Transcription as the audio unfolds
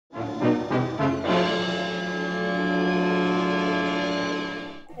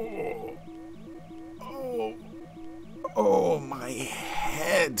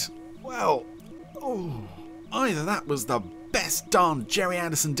Either that was the best darn Jerry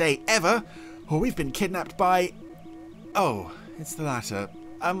Anderson day ever, or we've been kidnapped by... Oh, it's the latter.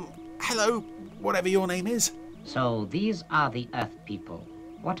 Hello, whatever your name is. So these are the Earth people.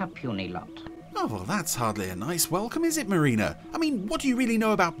 What a puny lot. Oh, well, that's hardly a nice welcome, is it, Marina? I mean, what do you really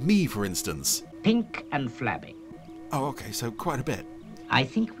know about me, for instance? Pink and flabby. Oh, okay, so quite a bit. I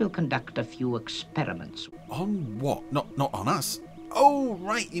think we'll conduct a few experiments. On what? Not on us? Oh,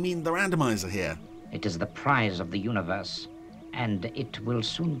 right, you mean the randomizer here. It is the prize of the universe, and it will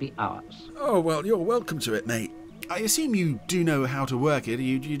soon be ours. Oh, well, you're welcome to it, mate. I assume you do know how to work it.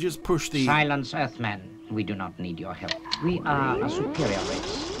 You just push the... Silence, Earthmen. We do not need your help. We are a superior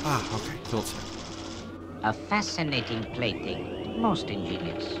race. Ah, okay, thought so. A fascinating plating, most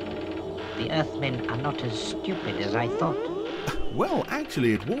ingenious. The Earthmen are not as stupid as I thought. Well,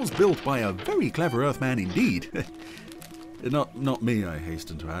 actually, it was built by a very clever Earthman indeed. Not me, I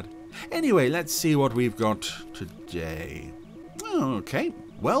hasten to add. Anyway, let's see what we've got today. Okay,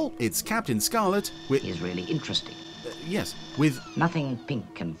 well, it's Captain Scarlet with... He's really interesting. Yes, with... Nothing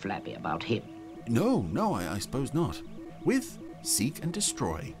pink and flabby about him. No, I suppose not. With Seek and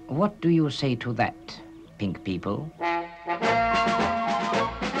Destroy. What do you say to that, pink people?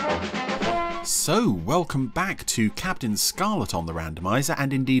 So, welcome back to Captain Scarlet on the Randomiser,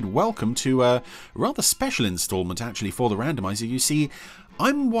 and indeed welcome to a rather special installment actually for the Randomiser. You see,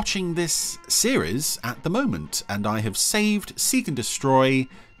 I'm watching this series at the moment, and I have saved Seek and Destroy.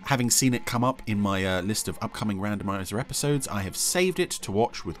 Having seen it come up in my list of upcoming Randomizer episodes, I have saved it to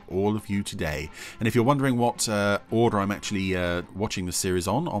watch with all of you today. And if you're wondering what order I'm actually watching the series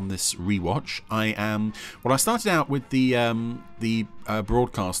on this rewatch, I started out with the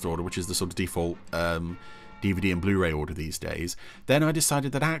broadcast order, which is the sort of default DVD and Blu-ray order these days. Then I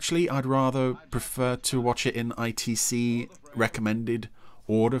decided that actually I'd rather prefer to watch it in ITC recommended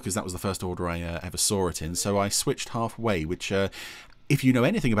order, because that was the first order I ever saw it in. So I switched halfway, which... if you know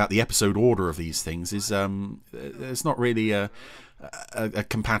anything about the episode order of these things, is it's not really a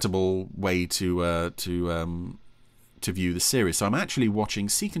compatible way to view the series. So I'm actually watching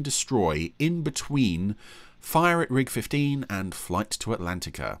Seek and Destroy in between Fire at Rig 15 and Flight to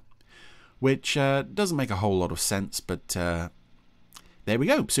Atlantica, which doesn't make a whole lot of sense, but there we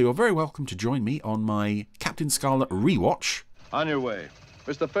go. So you're very welcome to join me on my Captain Scarlet rewatch. On your way.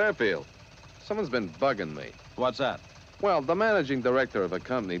 Mr. Fairfield, someone's been bugging me. What's that? Well, the managing director of a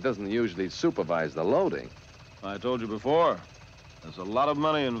company doesn't usually supervise the loading. I told you before. There's a lot of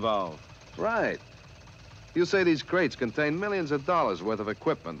money involved. Right. You say these crates contain millions of dollars worth of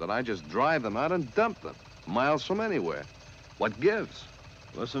equipment, and I just drive them out and dump them, miles from anywhere. What gives?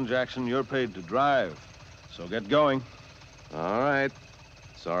 Listen, Jackson, you're paid to drive, so get going. All right.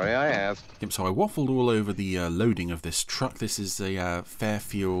 Sorry I asked. So I waffled all over the loading of this truck. This is a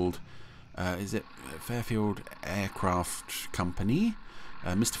Fairfield... is it Fairfield Aircraft Company?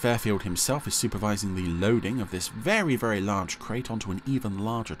 Mr. Fairfield himself is supervising the loading of this very, very large crate onto an even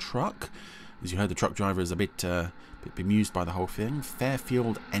larger truck. As you heard, the truck driver is a bit bemused by the whole thing.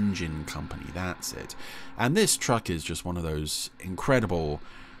 Fairfield Engine Company, that's it. And this truck is just one of those incredible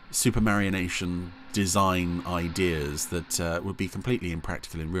Super Mario Nation design ideas that would be completely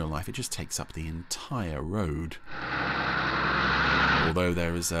impractical in real life. It just takes up the entire road. Although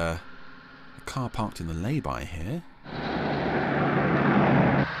there is a car parked in the lay-by here.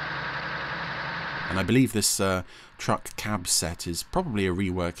 And I believe this truck cab set is probably a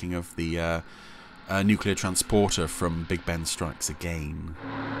reworking of the nuclear transporter from Big Ben Strikes Again.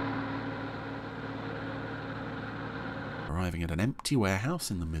 Arriving at an empty warehouse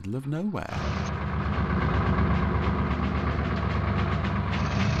in the middle of nowhere.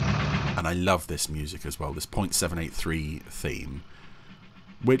 And I love this music as well, this .783 theme,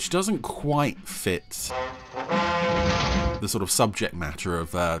 which doesn't quite fit the sort of subject matter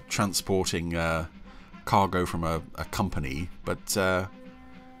of transporting cargo from a company, but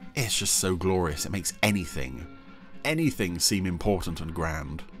it's just so glorious. It makes anything seem important and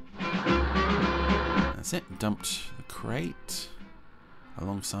grand. That's it, dumped the crate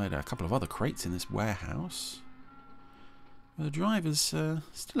alongside a couple of other crates in this warehouse. The driver's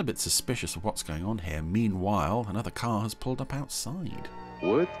still a bit suspicious of what's going on here. Meanwhile, another car has pulled up outside.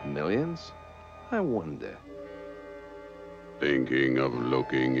 Worth millions? I wonder. Thinking of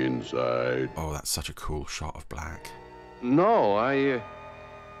looking inside? Oh, that's such a cool shot of black. No,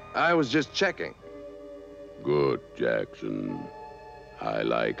 I was just checking. Good, Jackson. I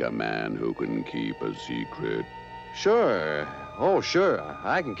like a man who can keep a secret. Sure. Oh, sure.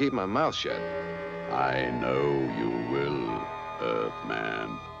 I can keep my mouth shut. I know you will,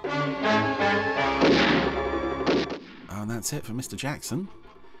 Earthman. And that's it for Mr. Jackson.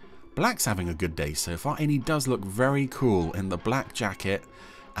 Black's having a good day so far, and he does look very cool in the black jacket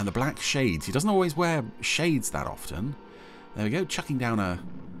and the black shades. He doesn't always wear shades that often. There we go, chucking down a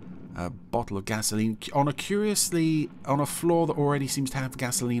bottle of gasoline on a floor that already seems to have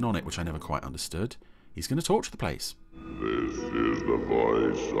gasoline on it, which I never quite understood. He's going to torch the place. This is the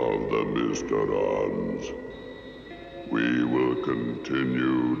voice of the Mysterons. We will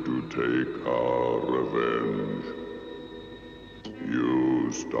continue to take our revenge.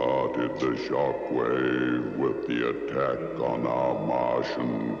 You started the shockwave with the attack on our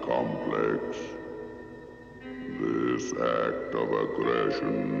Martian complex. This act of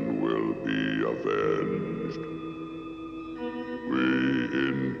aggression will be avenged. We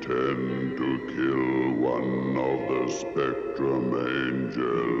intend to kill one of the Spectrum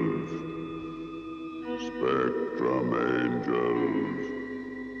Angels. Spectrum Angels,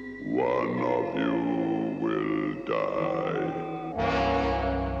 one of you will die.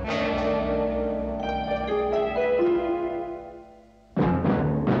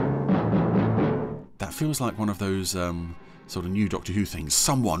 That feels like one of those sort of new Doctor Who things.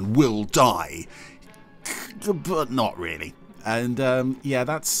 Someone will die, but not really. And yeah,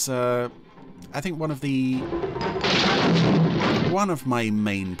 that's I think one of my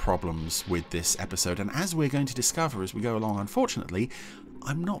main problems with this episode. And as we're going to discover as we go along, unfortunately,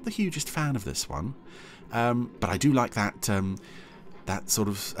 I'm not the hugest fan of this one. But I do like that that sort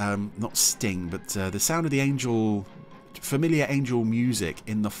of not sting, but the sound of the angel. Familiar angel music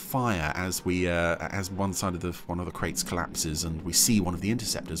in the fire as we as one of the crates collapses and we see one of the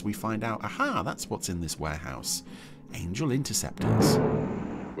interceptors. We find out, aha, that's what's in this warehouse. Angel interceptors.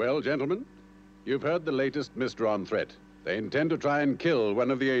 Well, gentlemen, you've heard the latest Mysteron threat. They intend to try and kill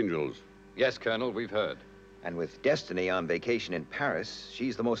one of the angels. Yes, Colonel, we've heard. And with Destiny on vacation in Paris,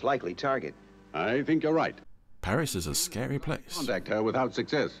 she's the most likely target. I think you're right. Paris is a scary place. Contact her without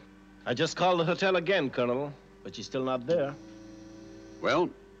success. I just called the hotel again, Colonel, but she's still not there. Well,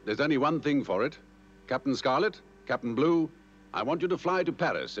 there's only one thing for it. Captain Scarlet, Captain Blue, I want you to fly to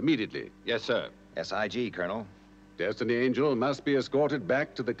Paris immediately. Yes, sir. SIG, Colonel. Destiny Angel must be escorted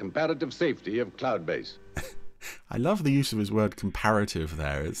back to the comparative safety of Cloud Base. I love the use of his word comparative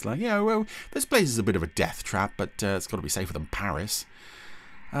there. It's like, yeah, well, this place is a bit of a death trap, but it's got to be safer than Paris.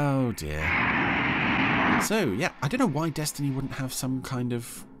 Oh, dear. So, yeah, I don't know why Destiny wouldn't have some kind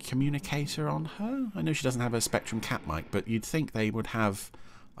of communicator on her. I know she doesn't have a Spectrum cat mic, but you'd think they would have,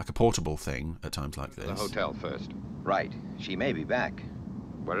 like, a portable thing at times like this. The hotel first. Right. She may be back.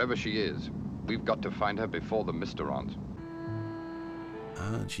 Wherever she is, we've got to find her before the Mysterons.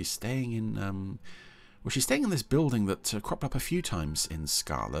 And she's staying in, well, she's staying in this building that cropped up a few times in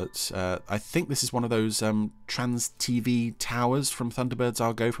Scarlet. I think this is one of those trans-TV towers from Thunderbirds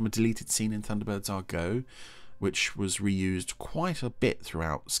Argo, from a deleted scene in Thunderbirds Argo, which was reused quite a bit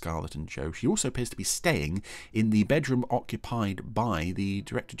throughout Scarlet and Jo. She also appears to be staying in the bedroom occupied by the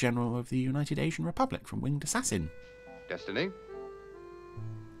Director General of the United Asian Republic from Winged Assassin. Destiny?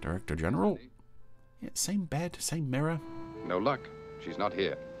 Director General? Yeah, same bed, same mirror. No luck. She's not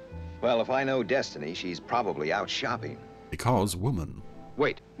here. Well, if I know Destiny, she's probably out shopping. Because woman.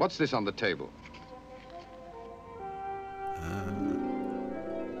 Wait, what's this on the table?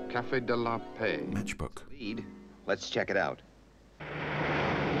 Café de la Paix. Matchbook. Lead. Let's check it out.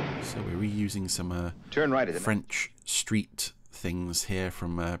 So we're reusing some Turn right at French street things here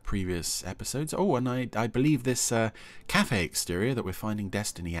from previous episodes. Oh, and I believe this cafe exterior that we're finding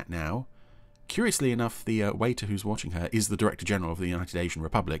Destiny at now, curiously enough, the waiter who's watching her is the Director General of the United Asian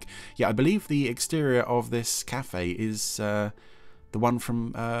Republic. Yeah, I believe the exterior of this cafe is the one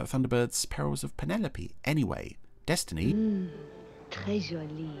from Thunderbird's Perils of Penelope. Anyway, Destiny très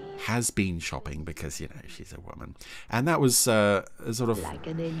jolie. has been shopping because, you know, she's a woman. And that was a sort of Like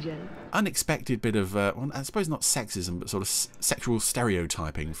an angel. unexpected bit of, well, I suppose not sexism, but sort of sexual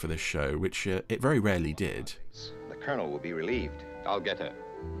stereotyping for this show, which it very rarely did. The Colonel will be relieved. I'll get her.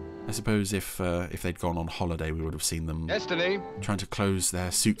 I suppose if they'd gone on holiday, we would have seen them Destiny! trying to close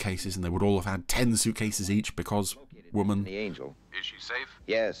their suitcases, and they would all have had 10 suitcases each because woman. The Angel. Is she safe?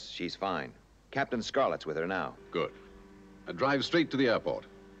 Yes, she's fine. Captain Scarlet's with her now. Good. Drive straight to the airport.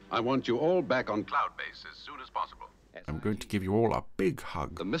 I want you all back on Cloud Base as soon as possible. I'm going to give you all a big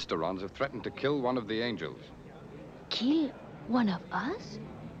hug. The Mysterons have threatened to kill one of the angels. Kill one of us?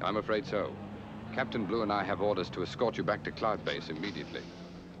 I'm afraid so. Captain Blue and I have orders to escort you back to Cloud Base immediately.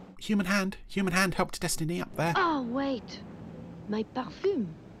 Human hand helped Destiny up there. Oh, wait. My parfum.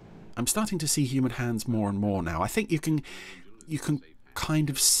 I'm starting to see human hands more and more now. I think you can kind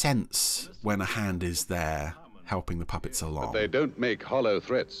of sense when a hand is there helping the puppets along. But they don't make hollow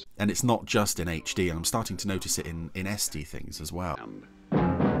threats. And it's not just in HD. I'm starting to notice it in SD things as well. And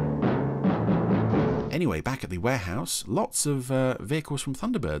Anyway, back at the warehouse, lots of vehicles from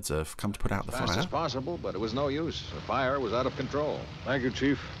Thunderbirds have come to put out the Fast fire. as possible, but it was no use. The fire was out of control. Thank you,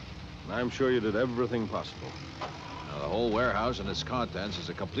 Chief. I'm sure you did everything possible. Now, the whole warehouse and its contents is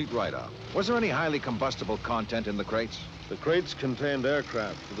a complete write-off. Was there any highly combustible content in the crates? The crates contained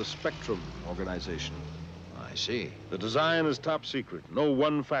aircraft for the Spectrum organization. I see. The design is top secret. No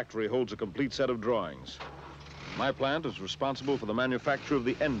one factory holds a complete set of drawings. My plant is responsible for the manufacture of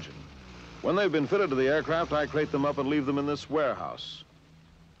the engine. When they've been fitted to the aircraft, I crate them up and leave them in this warehouse.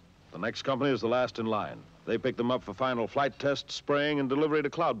 The next company is the last in line. They pick them up for final flight tests, spraying, and delivery to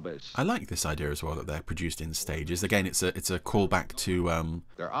Cloud Base. I like this idea as well, that they're produced in stages. Again, it's a callback to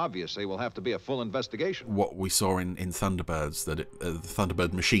There obviously will have to be a full investigation. what we saw in Thunderbirds, that the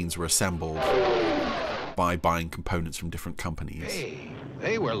Thunderbird machines were assembled by buying components from different companies. Hey,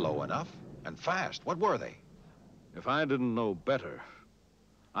 they were low enough and fast. What were they? If I didn't know better,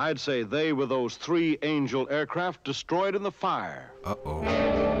 I'd say they were those 3 Angel aircraft destroyed in the fire. Uh-oh.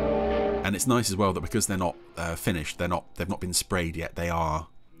 And it's nice as well that because they're not finished, they've not been sprayed yet. They are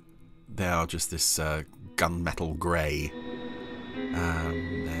just this gunmetal grey.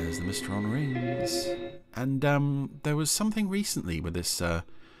 There's the Mysteron rings, and there was something recently where this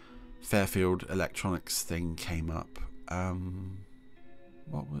Fairfield Electronics thing came up.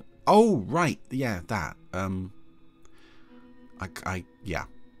 What? Oh, right, yeah, that. Yeah,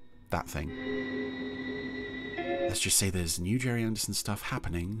 that thing. Let's just say there's new Jerry Anderson stuff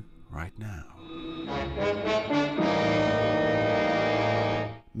happening right now.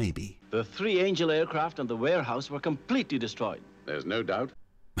 Maybe. The 3 Angel aircraft and the warehouse were completely destroyed. There's no doubt.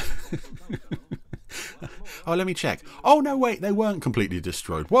 Oh, let me check. Oh, no, wait, they weren't completely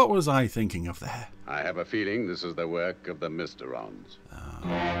destroyed. What was I thinking of there? I have a feeling this is the work of the Mysterons.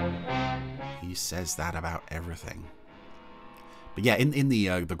 He says that about everything. But yeah, in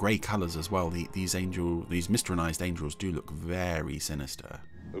the grey colours as well, these Mysteronized angels do look very sinister.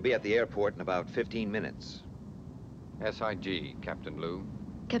 We'll be at the airport in about 15 minutes. SIG, Captain Blue.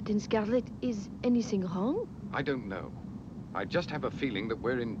 Captain Scarlet, is anything wrong? I don't know. I just have a feeling that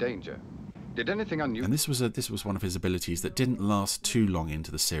we're in danger. Did anything unusual... And this was one of his abilities that didn't last too long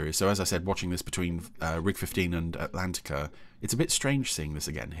into the series. So as I said, watching this between Rig 15 and Atlantica, it's a bit strange seeing this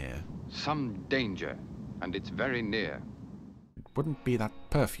again here. Some danger, and it's very near. Wouldn't be that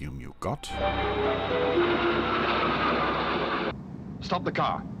perfume you got. Stop the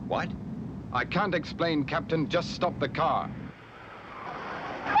car. What? I can't explain, Captain. Just stop the car.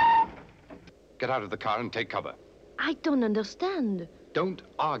 Get out of the car and take cover. I don't understand. Don't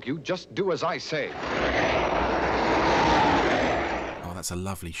argue. Just do as I say. Oh, that's a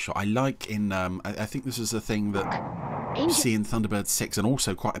lovely shot. I like in... I think this is a thing that you see in Thunderbird 6 and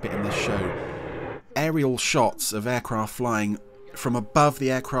also quite a bit in this show. Aerial shots of aircraft flying from above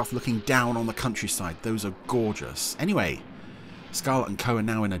the aircraft looking down on the countryside. Those are gorgeous. Anyway, Scarlet and Co are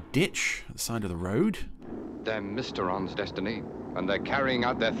now in a ditch at the side of the road. They're Mysteron's destiny, and they're carrying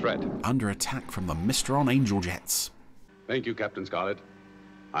out their threat. Under attack from the Mysteron Angel Jets. Thank you, Captain Scarlet.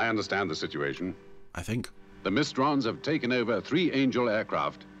 I understand the situation. I think. The Mysterons have taken over 3 Angel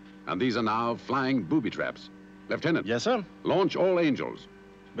aircraft, and these are now flying booby traps. Lieutenant. Yes, sir. Launch all Angels.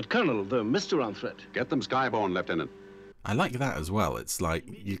 But, Colonel, the Mysteron threat. Get them skyborne, Lieutenant. I like that as well. It's like,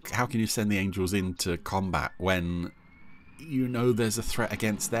 how can you send the Angels into combat when you know there's a threat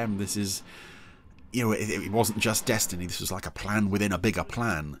against them? This is, you know, it wasn't just Destiny. This was like a plan within a bigger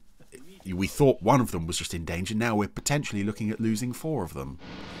plan. We thought one of them was just in danger. Now we're potentially looking at losing 4 of them.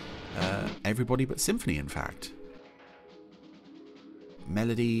 Everybody but Symphony, in fact.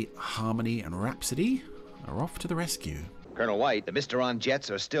 Melody, Harmony, and Rhapsody are off to the rescue. Colonel White, the Mysteron jets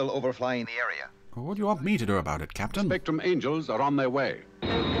are still overflying the area. Well, what do you want me to do about it, Captain? Spectrum Angels are on their way. Yay!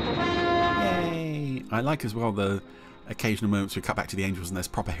 I like as well the occasional moments we cut back to the Angels and there's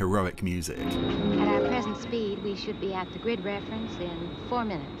proper heroic music. At our present speed, we should be at the grid reference in 4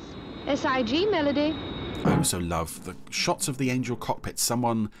 minutes. SIG, Melody. I also love the shots of the Angel cockpit.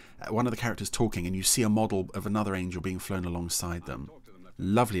 One of the characters talking, and you see a model of another Angel being flown alongside them.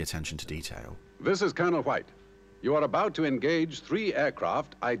 Lovely attention to detail. This is Colonel White. You are about to engage 3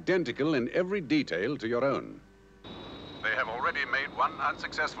 aircraft identical in every detail to your own. They have already made 1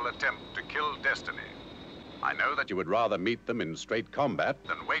 unsuccessful attempt to kill Destiny. I know that you would rather meet them in straight combat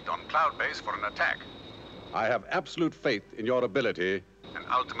than wait on Cloud Base for an attack. I have absolute faith in your ability and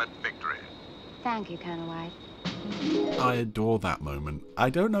ultimate victory. Thank you, Colonel White. I adore that moment. I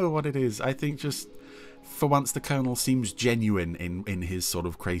don't know what it is. I think just for once the Colonel seems genuine in his sort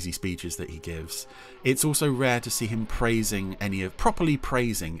of crazy speeches that he gives. It's also rare to see him properly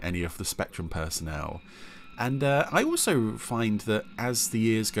praising any of the Spectrum personnel. And I also find that as the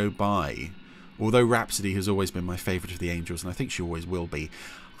years go by, Although Rhapsody has always been my favourite of the Angels, and I think she always will be,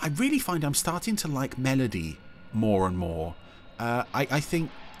 I really find I'm starting to like Melody more and more. I think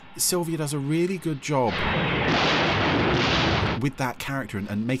Sylvia does a really good job with that character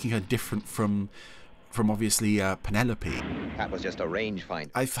and making her different from obviously Penelope. That was just a rangefinder.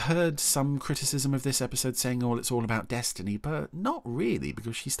 I've heard some criticism of this episode saying, oh, it's all about Destiny, but not really,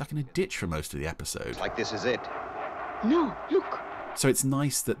 because she's stuck in a ditch for most of the episode. Like this is it. No, look. So it's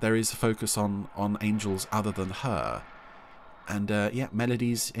nice that there is a focus on angels other than her. And yeah,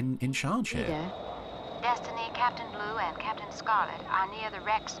 Melody's in charge here. Leader. Destiny, Captain Blue, and Captain Scarlet are near the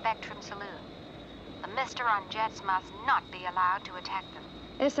Rex Spectrum Saloon. The Mysteron jets must not be allowed to attack them.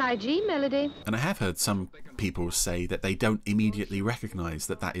 SIG, Melody. And I have heard some people say that they don't immediately recognise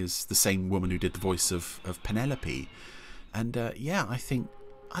that that is the same woman who did the voice of Penelope. And yeah, I think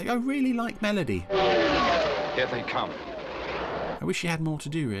I really like Melody. Here they come. I wish she had more to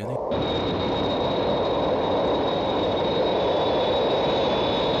do, really.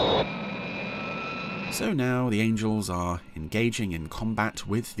 So now the Angels are engaging in combat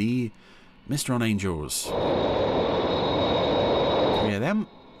with the Mysteron Angels. 3 of them,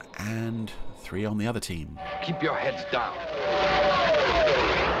 and 3 on the other team. Keep your heads down.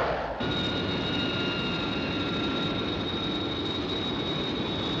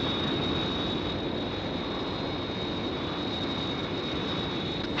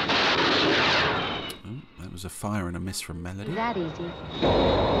 Oh, that was a fire and a miss from Melody. That easy.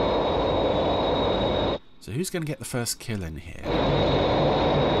 So who's going to get the first kill in here?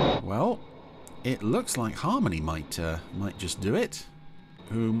 Well, it looks like Harmony might just do it.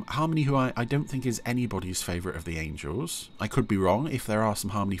 Harmony, who I don't think is anybody's favourite of the Angels. I could be wrong if there are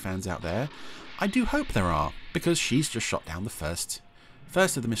some Harmony fans out there. I do hope there are, because she's just shot down the first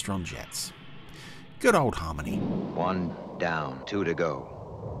of the Mysteron jets. Good old Harmony. 1 down, 2 to go.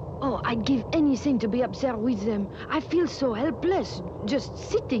 Oh, I'd give anything to be up there with them. I feel so helpless, just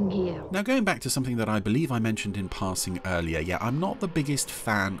sitting here. Now, going back to something that I believe I mentioned in passing earlier, yeah, I'm not the biggest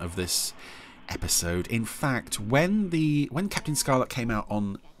fan of this episode. In fact, when Captain Scarlet came out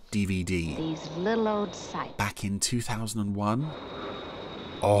on DVD, These little old sights. back in 2001,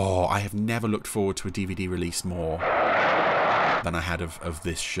 oh, I have never looked forward to a DVD release more than I had of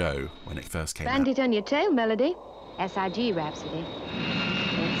this show when it first came out. Bandit on your tail, Melody. SIG, Rhapsody.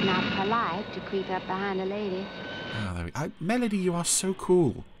 It's not polite to creep up behind a lady. Oh, there we go. Melody, you are so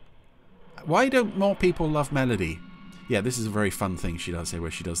cool. Why don't more people love Melody? Yeah, this is a very fun thing she does here,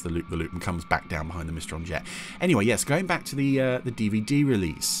 where she does the loop and comes back down behind the Mysteron jet. Anyway, yes, going back to the DVD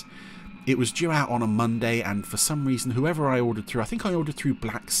release. It was due out on a Monday, and for some reason, whoever I ordered through, I think I ordered through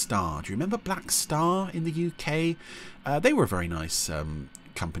Black Star. Do you remember Black Star in the UK? They were a very nice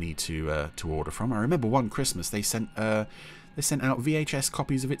company to order from. I remember one Christmas they sent out VHS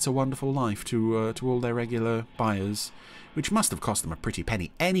copies of It's a Wonderful Life to all their regular buyers, which must have cost them a pretty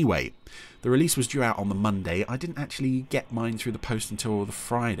penny. Anyway, the release was due out on the Monday. I didn't actually get mine through the post until the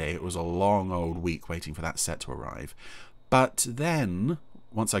Friday. It was a long old week waiting for that set to arrive. But then,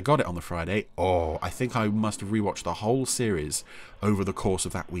 once I got it on the Friday, oh, I think I must have rewatched the whole series over the course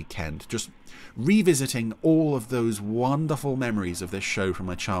of that weekend, just revisiting all of those wonderful memories of this show from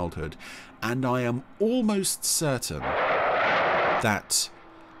my childhood. And I am almost certain that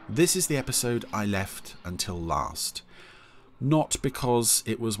this is the episode I left until last. Not because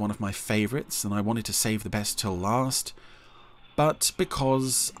it was one of my favourites and I wanted to save the best till last, but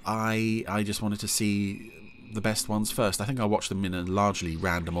because I just wanted to see the best ones first. I think I watched them in a largely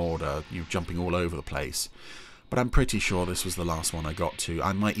random order, jumping all over the place. But I'm pretty sure this was the last one I got to.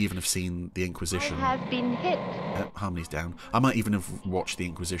 I might even have seen The Inquisition. I have been hit. Harmony's down. I might even have watched The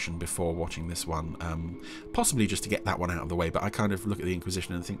Inquisition before watching this one. Possibly just to get that one out of the way. But I kind of look at The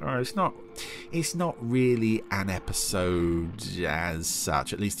Inquisition and think, oh, it's not really an episode as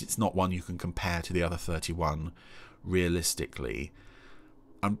such. At least it's not one you can compare to the other 31 realistically.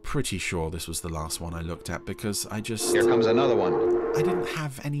 I'm pretty sure this was the last one I looked at because I just... Here comes another one. I didn't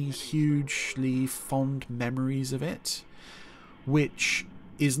have any hugely fond memories of it, which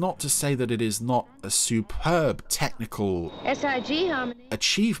is not to say that it is not a superb technical SIG, Harmony.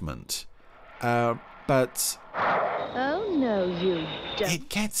 achievement, but... Oh, no, you don't. It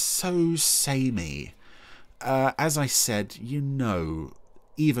gets so samey. As I said,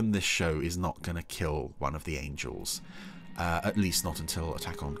 even this show is not going to kill one of the Angels. At least not until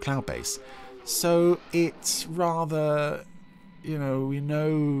Attack on Cloudbase. So it's rather, we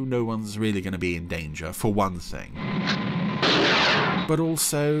know no one's really going to be in danger, for one thing. But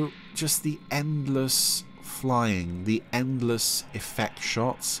also, just the endless flying, the endless effect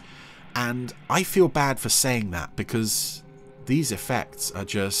shots. And I feel bad for saying that, because these effects are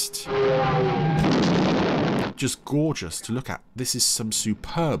just just gorgeous to look at. This is some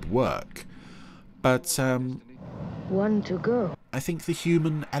superb work. But one to go. I think the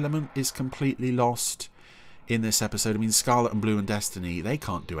human element is completely lost in this episode. I mean, Scarlet and Blue and Destiny, they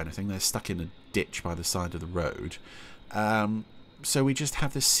can't do anything. They're stuck in a ditch by the side of the road. So we just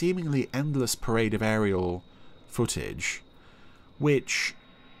have this seemingly endless parade of aerial footage, which,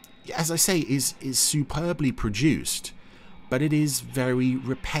 as I say, is superbly produced, but it is very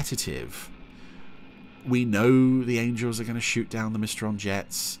repetitive. We know the Angels are going to shoot down the Mysteron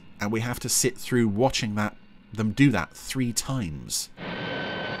jets, and we have to sit through watching them do that 3 times.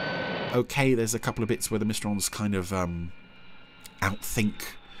 Okay, there's a couple of bits where the Mysterons kind of outthink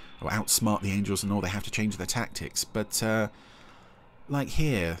or outsmart the Angels and all. They have to change their tactics, but like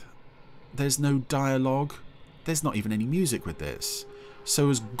here, there's no dialogue. There's not even any music with this. So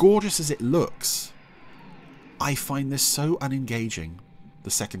as gorgeous as it looks, I find this so unengaging,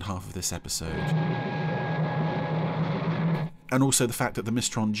 the second half of this episode. And also the fact that the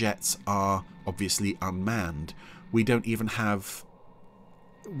Mysteron jets are obviously unmanned. We don't even have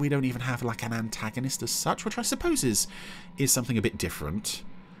like an antagonist as such, which I suppose is something a bit different.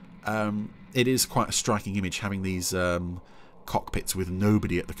 It is quite a striking image having these cockpits with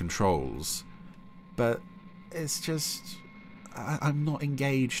nobody at the controls, but it's just I'm not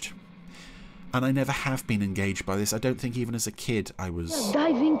engaged, and I never have been engaged by this. I don't think even as a kid I was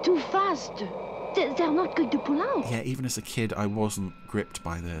diving too fast. They're not going to pull out. Yeah, even as a kid I wasn't gripped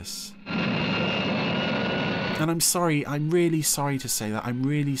by this. And I'm sorry, I'm really sorry to say that. I'm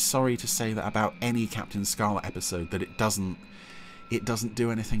really sorry to say that about any Captain Scarlet episode, that it doesn't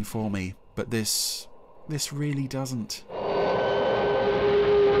do anything for me. But this really doesn't.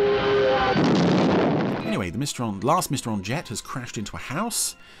 Anyway, the last Mysteron jet has crashed into a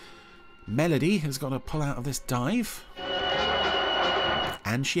house. Melody has got to pull out of this dive.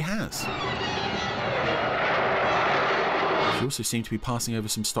 And she has. She also seemed to be passing over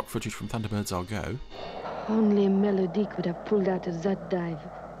some stock footage from Thunderbird's I'll Go. Only Melody could have pulled out of that dive.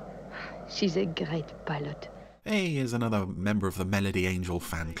 She's a great pilot. Hey, here's another member of the Melody Angel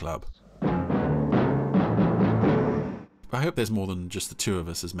fan club. I hope there's more than just the 2 of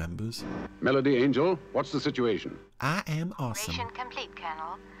us as members. Melody Angel, what's the situation? I am awesome. Mission complete,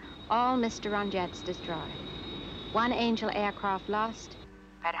 Colonel. All Mysteron jets destroyed. 1 Angel aircraft lost,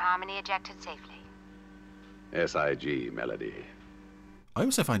 but Harmony ejected safely. SIG, Melody. I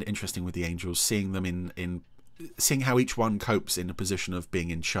also find it interesting with the Angels, seeing them seeing how each one copes in a position of being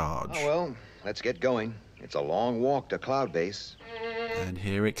in charge. Oh, well, let's get going. It's a long walk to Cloud Base. And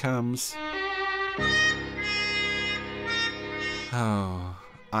here it comes. Oh,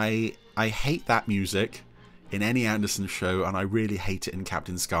 I hate that music in any Anderson show, and I really hate it in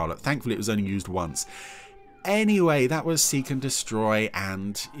Captain Scarlet. Thankfully, it was only used once. Anyway, that was Seek and Destroy,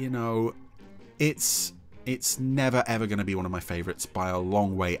 and, you know, it's never ever going to be one of my favourites by a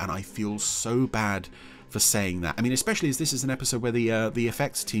long way, and I feel so bad for saying that. I mean, especially as this is an episode where the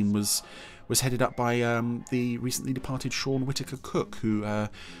effects team was headed up by the recently departed Sean Whitaker Cook, who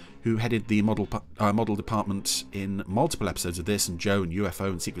headed the model department in multiple episodes of this, and Joe and UFO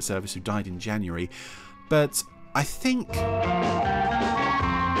and Secret Service, who died in January. But I think,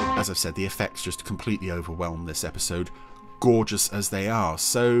 as I've said, the effects just completely overwhelm this episode, gorgeous as they are.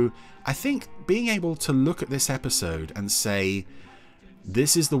 So I think being able to look at this episode and say,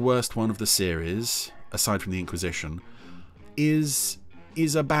 this is the worst one of the series, aside from the Inquisition, is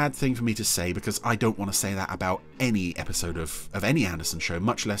a bad thing for me to say, because I don't want to say that about any episode of any Anderson show,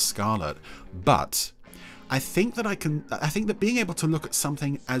 much less Scarlet. But I think that being able to look at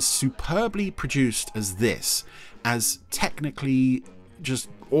something as superbly produced as this, as technically just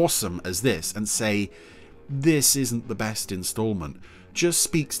awesome as this, and say this isn't the best installment, just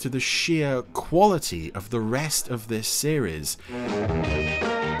speaks to the sheer quality of the rest of this series.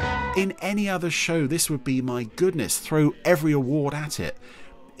 In any other show, this would be, my goodness, throw every award at it.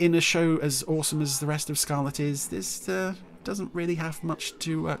 In a show as awesome as the rest of Scarlet is, this doesn't really have much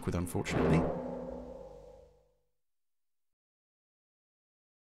to work with, unfortunately.